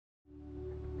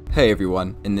Hey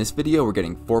everyone, in this video we're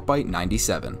getting Fortbyte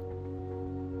 97.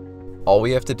 All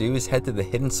we have to do is head to the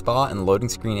hidden spot in loading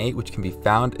screen 8, which can be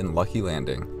found in Lucky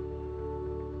Landing.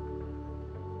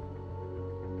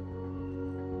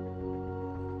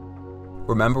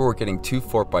 Remember, we're getting 2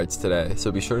 Fortbytes today,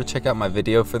 so be sure to check out my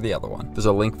video for the other one. There's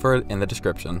a link for it in the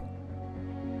description.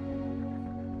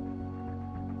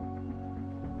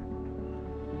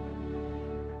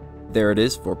 There it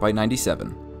is, Fortbyte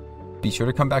 97. Be sure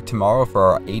to come back tomorrow for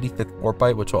our 85th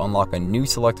Fortbyte, which will unlock a new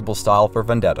selectable style for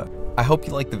Vendetta. I hope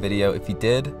you liked the video. If you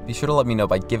did, be sure to let me know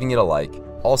by giving it a like.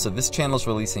 Also, this channel is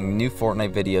releasing new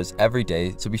Fortnite videos every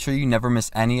day, so be sure you never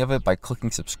miss any of it by clicking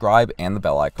subscribe and the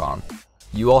bell icon.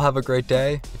 You all have a great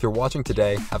day. If you're watching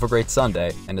today, have a great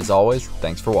Sunday, and as always,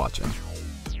 thanks for watching.